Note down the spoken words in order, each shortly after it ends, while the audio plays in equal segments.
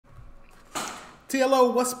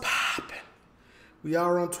TLO, what's poppin'? We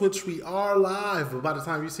are on Twitch. We are live. But by the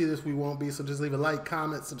time you see this, we won't be. So just leave a like,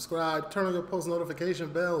 comment, subscribe, turn on your post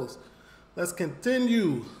notification bells. Let's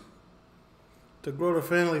continue to grow the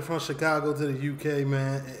family from Chicago to the UK,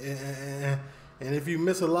 man. And if you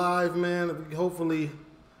miss a live, man, hopefully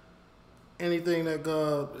anything that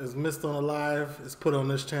is missed on a live is put on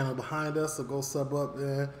this channel behind us. So go sub up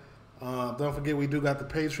there. Don't forget, we do got the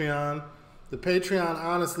Patreon. The Patreon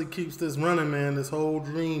honestly keeps this running, man. This whole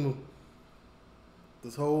dream,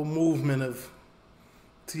 this whole movement of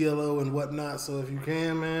TLO and whatnot. So if you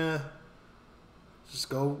can, man, just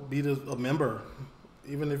go be a member.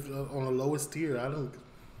 Even if on the lowest tier, I don't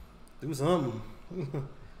do something.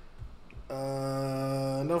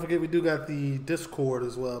 Don't forget, we do got the Discord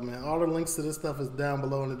as well, man. All the links to this stuff is down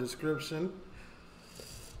below in the description.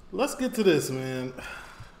 Let's get to this, man.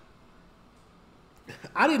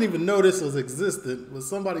 I didn't even know this was existent, but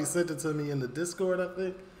somebody sent it to me in the Discord, I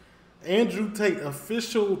think. Andrew Tate,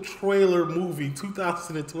 official trailer movie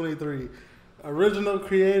 2023. Original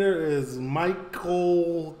creator is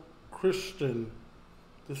Michael Christian.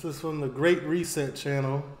 This is from the Great Reset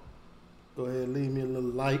channel. Go ahead and leave me a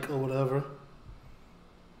little like or whatever.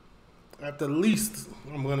 At the least,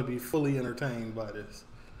 I'm going to be fully entertained by this.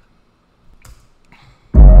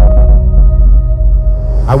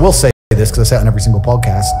 I will say this because I say it on every single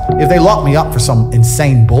podcast. If they lock me up for some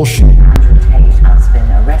insane bullshit, Tate has been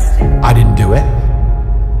arrested. I didn't do it.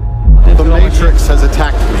 The Matrix has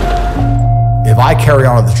attacked me. If I carry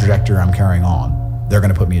on at the trajectory I'm carrying on, they're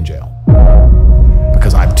going to put me in jail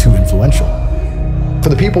because I'm too influential. For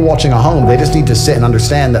the people watching at home, they just need to sit and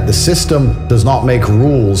understand that the system does not make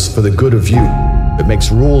rules for the good of you. It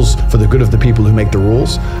makes rules for the good of the people who make the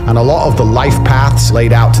rules. And a lot of the life paths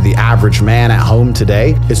laid out to the average man at home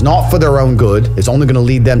today is not for their own good. It's only going to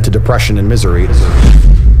lead them to depression and misery.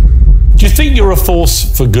 Do you think you're a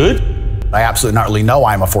force for good? I absolutely not really know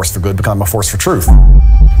I'm a force for good because I'm a force for truth.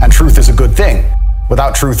 And truth is a good thing.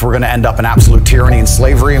 Without truth, we're going to end up in absolute tyranny and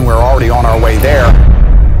slavery, and we're already on our way there.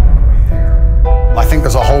 I think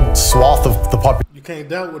there's a whole swath of the population. You can't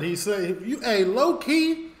doubt what he's saying. Hey, low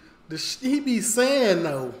key, he be saying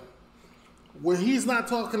though, when he's not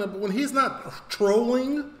talking about, when he's not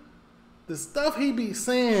trolling, the stuff he be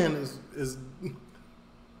saying is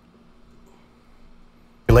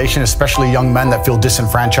especially young men that feel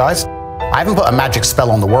disenfranchised. I haven't put a magic spell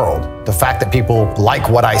on the world. The fact that people like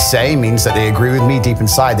what I say means that they agree with me deep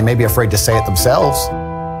inside. They may be afraid to say it themselves,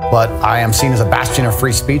 but I am seen as a bastion of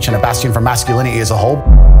free speech and a bastion for masculinity as a whole,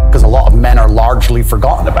 because a lot of men are largely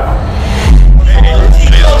forgotten about.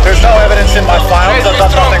 There's no evidence in my files. I've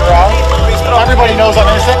done nothing wrong. Everybody knows I'm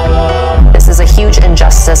innocent. This is a huge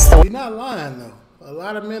injustice. He's not lying though. A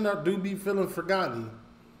lot of men do be feeling forgotten.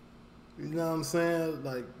 You know what I'm saying?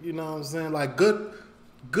 Like, you know what I'm saying? Like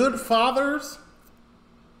good fathers.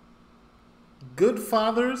 Good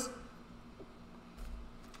fathers.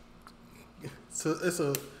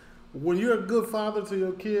 So when you're a good father to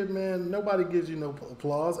your kid, man, nobody gives you no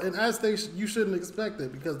applause, and you shouldn't expect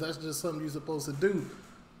it because that's just something you're supposed to do.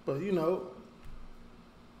 But you know,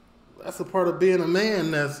 that's a part of being a man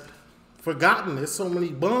that's forgotten. There's so many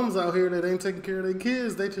bums out here that ain't taking care of their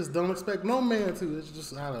kids. They just don't expect no man to. It's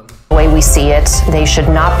just, I don't know. The way we see it, they should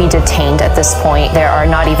not be detained at this point. There are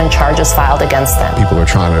not even charges filed against them. People are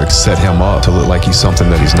trying to set him up to look like he's something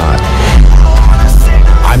that he's not.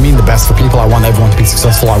 I mean the best for people. I want everyone to be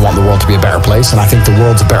successful. I want the world to be a better place. And I think the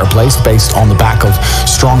world's a better place based on the back of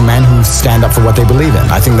strong men who stand up for what they believe in.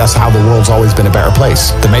 I think that's how the world's always been a better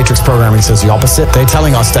place. The Matrix programming says the opposite. They're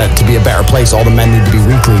telling us that to be a better place, all the men need to be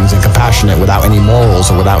weaklings and compassionate without any morals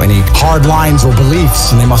or without any hard lines or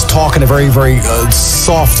beliefs. And they must talk in a very, very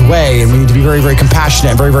soft way. And we need to be very, very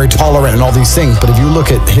compassionate and very, very tolerant and all these things. But if you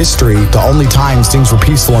look at history, the only times things were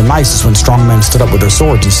peaceful and nice is when strong men stood up with their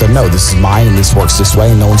swords and said, no, this is mine and this works this way.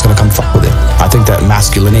 And no one's going to come fuck with it. I think that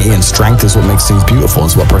masculinity and strength is what makes things beautiful.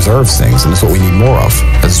 It's what preserves things, and it's what we need more of.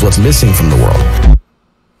 This is what's missing from the world.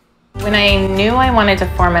 When I knew I wanted to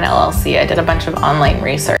form an LLC, I did a bunch of online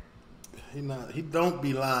research. He don't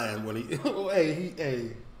be lying when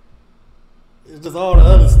hey. It's just all the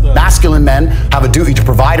other stuff. Masculine men have a duty to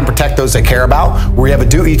provide and protect those they care about. We have a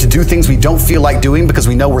duty to do things we don't feel like doing because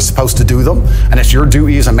we know we're supposed to do them. And it's your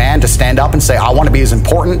duty as a man to stand up and say, I want to be as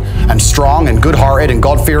important and strong and good-hearted and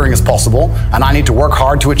God-fearing as possible, and I need to work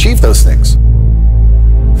hard to achieve those things.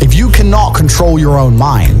 If you cannot control your own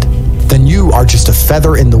mind, then you are just a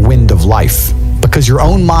feather in the wind of life. Because your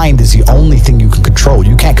own mind is the only thing you can control.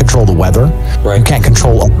 You can't control the weather. Right. You can't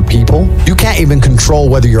control other people. You can't even control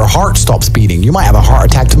whether your heart stops beating. You might have a heart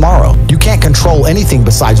attack tomorrow. You can't control anything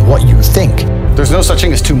besides what you think. There's no such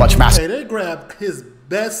thing as too much masculinity. Hey, they grabbed his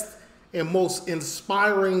best and most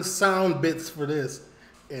inspiring sound bits for this,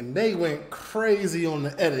 and they went crazy on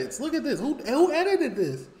the edits. Look at this. Who edited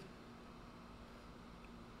this?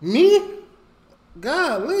 Me?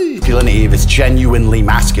 Golly. Masculinity is genuinely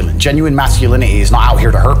masculine. Genuine masculinity is not out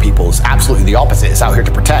here to hurt people. It's absolutely the opposite. It's out here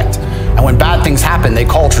to protect. And when bad things happen, they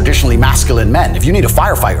call traditionally masculine men. If you need a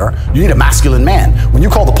firefighter, you need a masculine man. When you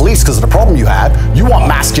call the police because of the problem you had, you want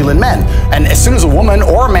masculine men. And as soon as a woman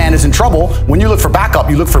or a man is in trouble, when you look for backup,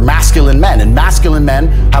 you look for masculine men. And masculine men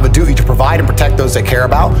have a duty to provide and protect those they care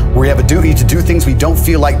about. We have a duty to do things we don't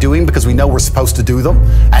feel like doing because we know we're supposed to do them.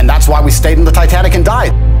 And that's why we stayed in the Titanic and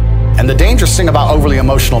died. And the dangerous thing about overly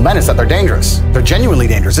emotional men is that they're dangerous. They're genuinely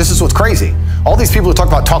dangerous. This is what's crazy. All these people who talk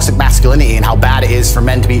about toxic masculinity and how bad it is for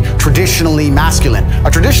men to be traditionally masculine. A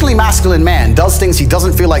traditionally masculine man does things he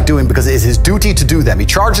doesn't feel like doing because it is his duty to do them. He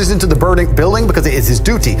charges into the building because it is his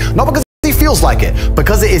duty, not because he feels like it,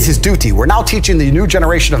 because it is his duty. We're now teaching the new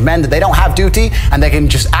generation of men that they don't have duty and they can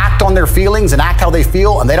just act on their feelings and act how they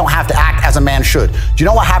feel, and they don't have to act as a man should. Do you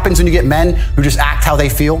know what happens when you get men who just act how they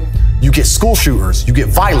feel? You get school shooters, you get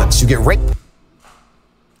violence, you get rape.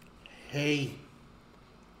 Hey,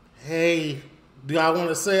 do I want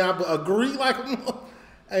to say I agree? Like,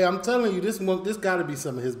 hey, I'm telling you, this got to be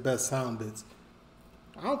some of his best sound bits.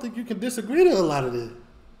 I don't think you can disagree to a lot of this.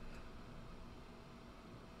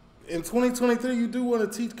 In 2023, you do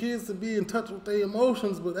want to teach kids to be in touch with their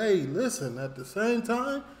emotions, but hey, listen, at the same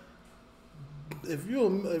time, if you're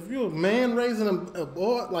a man raising a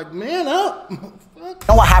boy, like, man up. You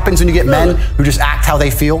know what happens when you get men who just act how they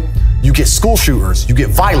feel? You get school shooters, you get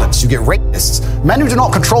violence, you get rapists. Men who do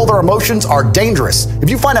not control their emotions are dangerous. If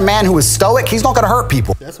you find a man who is stoic, he's not going to hurt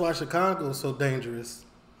people. That's why Chicago is so dangerous.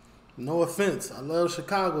 No offense, I love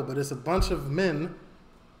Chicago, but it's a bunch of men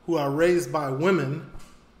who are raised by women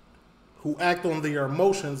who act on their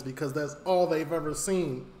emotions because that's all they've ever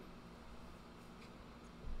seen.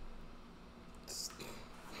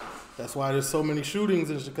 That's why there's so many shootings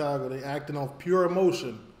in Chicago. They acting off pure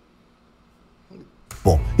emotion.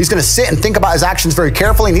 He's going to sit and think about his actions very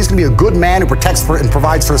carefully, and he's going to be a good man who protects and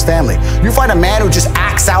provides for his family. You find a man who just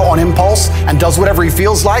acts out on impulse and does whatever he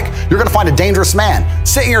feels like, you're going to find a dangerous man.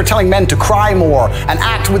 Sitting here telling men to cry more and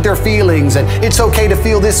act with their feelings and it's okay to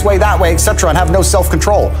feel this way, that way, etc., and have no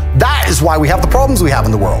self-control. That is why we have the problems we have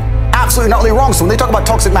in the world. Absolutely and utterly wrong. So when they talk about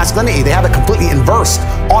toxic masculinity, they have it completely inversed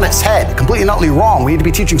on its head. Completely and utterly wrong. We need to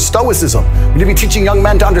be teaching stoicism. We need to be teaching young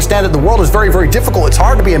men to understand that the world is very, very difficult. It's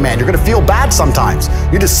hard to be a man. You're going to feel bad sometimes.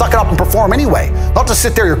 You just suck it up and perform anyway. Not to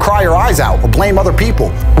sit there and cry your eyes out or blame other people.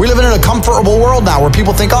 We're living in a comfortable world now where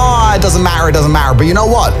people think, oh, it doesn't matter, it doesn't matter. But you know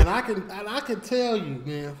what? And I can tell you,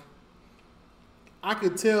 man. I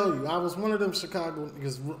could tell you, I was one of them Chicago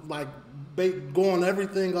niggas, like, going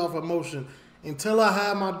everything off emotion. Until I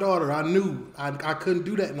had my daughter, I knew I couldn't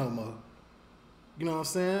do that no more. You know what I'm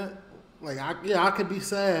saying? Like, I could be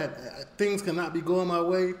sad. Things cannot be going my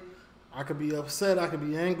way. I could be upset. I could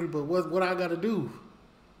be angry. But what I got to do?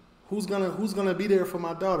 Who's gonna be there for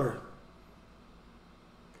my daughter?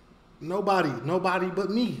 Nobody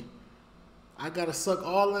but me. I got to suck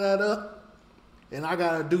all of that up, and I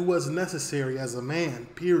got to do what's necessary as a man,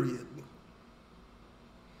 period.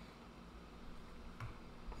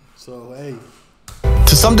 So, hey.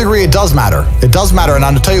 To some degree, it does matter. It does matter, and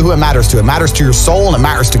I'm going to tell you who it matters to. It matters to your soul, and it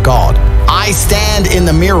matters to God. I stand in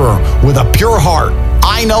the mirror with a pure heart.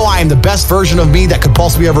 I know I am the best version of me that could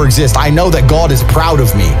possibly ever exist. I know that God is proud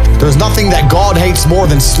of me. There's nothing that God hates more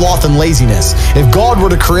than sloth and laziness. If God were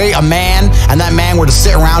to create a man, and that man were to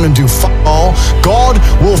sit around and do fuck all, God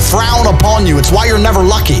will frown upon you. It's why you're never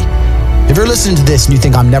lucky. If you're listening to this and you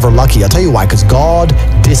think I'm never lucky, I'll tell you why, because God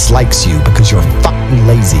dislikes you because you're fucking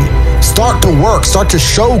lazy. Start to work, start to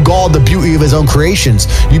show God the beauty of his own creations.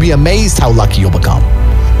 You'd be amazed how lucky you'll become.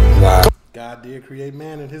 Wow. God did create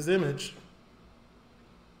man in his image.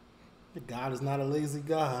 God is not a lazy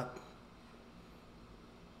God.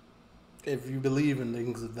 If you believe in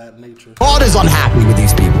things of that nature. God is unhappy with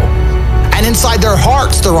these people. And inside their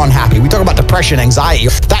hearts, they're unhappy. We talk about depression, anxiety.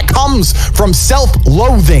 That comes from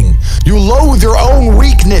self-loathing. You loathe your own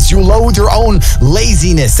weakness. You loathe your own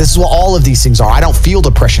laziness. This is what all of these things are. I don't feel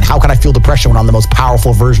depression. How can I feel depression when I'm the most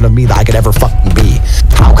powerful version of me that I could ever fucking be?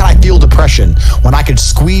 How can I feel depression when I could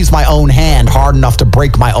squeeze my own hand hard enough to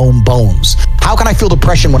break my own bones? How can I feel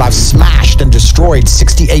depression when I've smashed and destroyed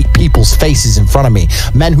 68 people's faces in front of me?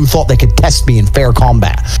 Men who thought they could test me in fair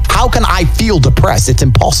combat. How can I feel depressed? It's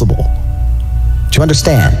impossible. Do you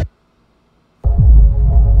understand?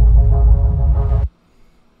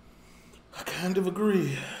 I kind of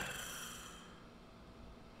agree.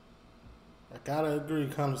 I gotta agree,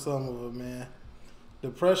 kind of some of it, man.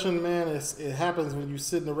 Depression, man, it happens when you're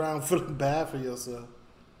sitting around feeling bad for yourself.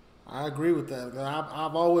 I agree with that.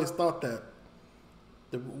 I've always thought that.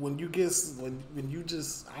 When you just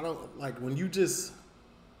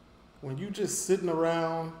sitting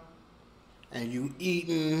around and you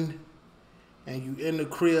eating and you in the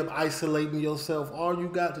crib isolating yourself, all you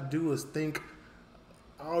got to do is think.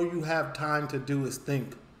 All you have time to do is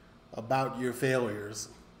think about your failures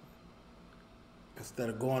instead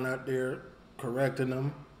of going out there correcting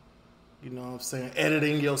them. You know what I'm saying?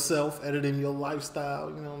 Editing yourself, editing your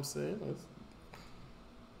lifestyle. You know what I'm saying? It's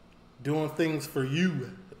doing things for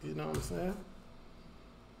you. You know what I'm saying?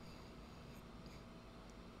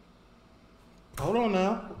 Hold on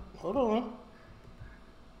now. Hold on.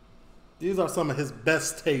 These are some of his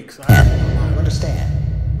best takes. Understand.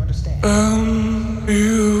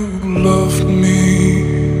 You love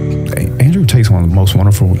me. Hey, Andrew Tate's one of the most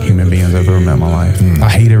wonderful human beings I've ever met in my life. I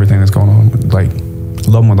hate everything that's going on. Like,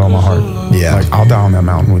 love him with all my heart. Yeah. Like, I'll die on that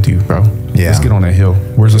mountain with you, bro. Yeah. Let's get on that hill.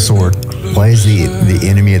 Where's the sword? Why is the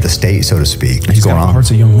enemy of the state, so to speak? He's got the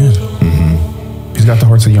hearts of young men. He's got the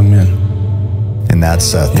hearts of young men. And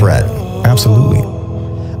that's a threat. Absolutely.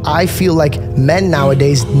 I feel like men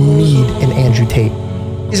nowadays need an Andrew Tate.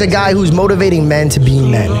 He's a guy who's motivating men to be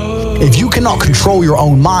men. If you cannot control your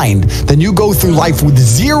own mind, then you go through life with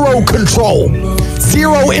zero control,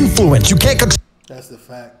 zero influence. You can't control. That's the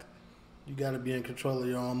fact. You got to be in control of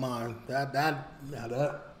your own mind.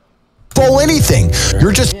 Control anything.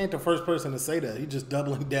 You're just He ain't the first person to say that. He's just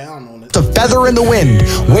doubling down on it. a feather in the wind,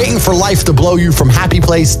 waiting for life to blow you from happy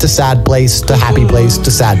place to sad place to happy place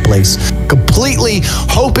to sad place. Completely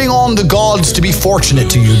hoping on the gods to be fortunate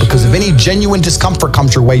to you, because if any genuine discomfort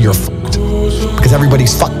comes your way, you're fucked. Because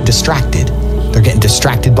everybody's fucking distracted. They're getting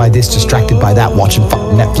distracted by this, distracted by that, watching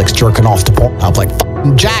fucking Netflix, jerking off to Pornhub like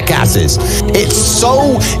fucking jackasses. It's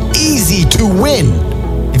so easy to win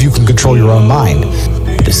if you can control your own mind.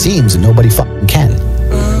 But it seems that nobody fucking can.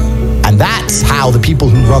 And that's how the people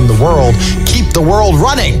who run the world keep the world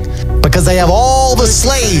running, because they have all the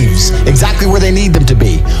slaves exactly where they need them to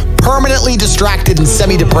be, permanently distracted and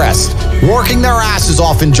semi-depressed, working their asses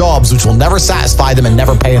off in jobs which will never satisfy them and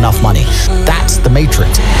never pay enough money. That's the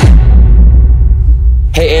Matrix.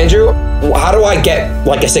 Hey Andrew, how do I get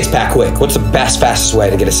like a six-pack quick? What's the fastest way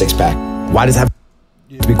to get a six-pack? Why does it have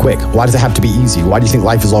to be quick? Why does it have to be easy? Why do you think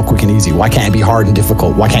life is all quick and easy? Why can't it be hard and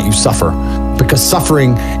difficult? Why can't you suffer? Because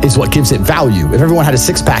suffering is what gives it value. If everyone had a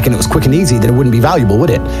six-pack and it was quick and easy, then it wouldn't be valuable, would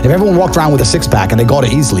it? If everyone walked around with a six-pack and they got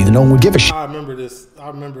it easily, then no one would give a shit. I remember this. I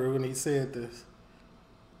remember when he said this.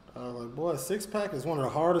 I was like, boy, a six-pack is one of the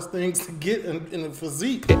hardest things to get in the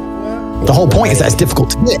physique. The whole point is that it's difficult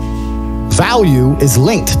to get. Value is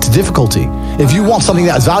linked to difficulty. If you want something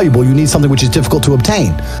that is valuable, you need something which is difficult to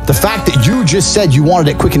obtain. The fact that you just said you wanted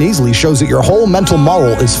it quick and easily shows that your whole mental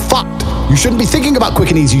model is fucked. You shouldn't be thinking about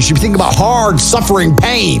quick and easy. You should be thinking about hard, suffering,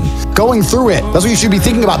 pain, going through it. That's what you should be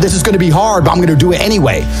thinking about. This is going to be hard, but I'm going to do it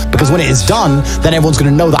anyway. Because when it is done, then everyone's going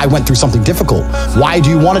to know that I went through something difficult. Why do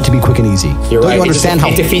you want it to be quick and easy? You're Don't right. you understand how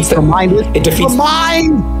your mind is? Your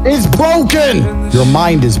mind is broken. Your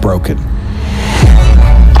mind is broken.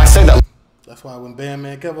 I say that. That's why when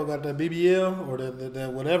Bandman Kevo got that BBL or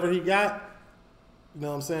that whatever he got, you know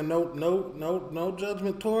what I'm saying? No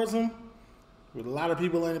judgment towards him. But a lot of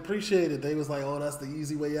people ain't appreciate it. They was like, oh, that's the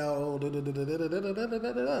easy way out.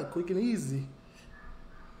 Oh, quick and easy.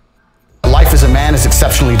 Life as a man is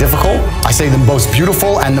exceptionally difficult. I say the most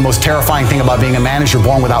beautiful and the most terrifying thing about being a man is you're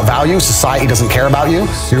born without value. Society doesn't care about you.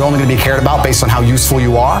 You're only going to be cared about based on how useful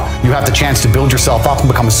you are. You have the chance to build yourself up and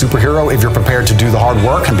become a superhero if you're prepared to do the hard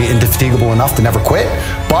work and be indefatigable enough to never quit.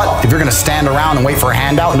 But if you're going to stand around and wait for a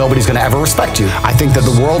handout, nobody's going to ever respect you. I think that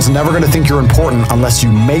the world's never going to think you're important unless you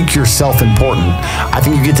make yourself important. I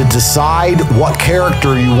think you get to decide what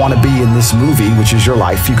character you want to be in this movie, which is your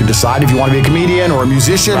life. You can decide if you want to be a comedian or a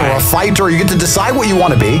musician or a fighter. You get to decide what you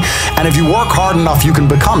want to be, and if you work hard enough, you can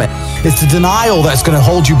become it. It's the denial that's going to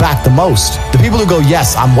hold you back the most. The people who go,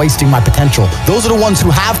 yes, I'm wasting my potential, those are the ones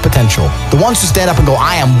who have potential. The ones who stand up and go,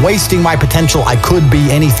 I am wasting my potential, I could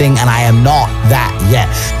be anything, and I am not that yet.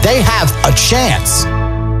 They have a chance.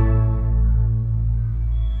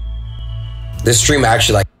 This stream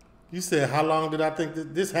actually, like, You said, how long did I think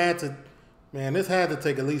that this had to, man, this had to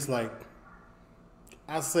take at least like,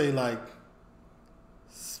 I'd say like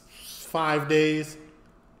 5 days,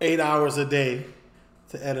 8 hours a day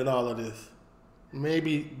to edit all of this.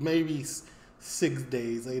 Maybe 6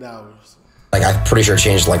 days, 8 hours. like I'm pretty sure it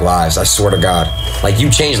changed like lives. I swear to God, like you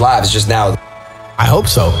changed lives just now. I hope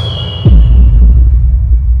so.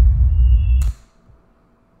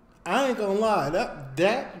 I ain't gonna lie, that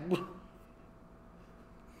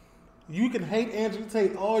You can hate Andrew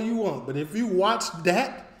Tate all you want, but if you watched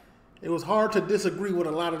that, it was hard to disagree with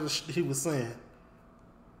a lot of the shit he was saying.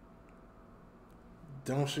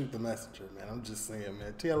 Don't shoot the messenger, man. I'm just saying,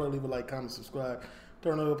 man. TLO, leave a like, comment, subscribe.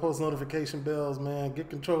 Turn on your post notification bells, man. Get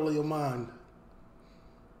control of your mind.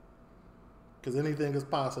 Because anything is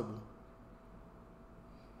possible.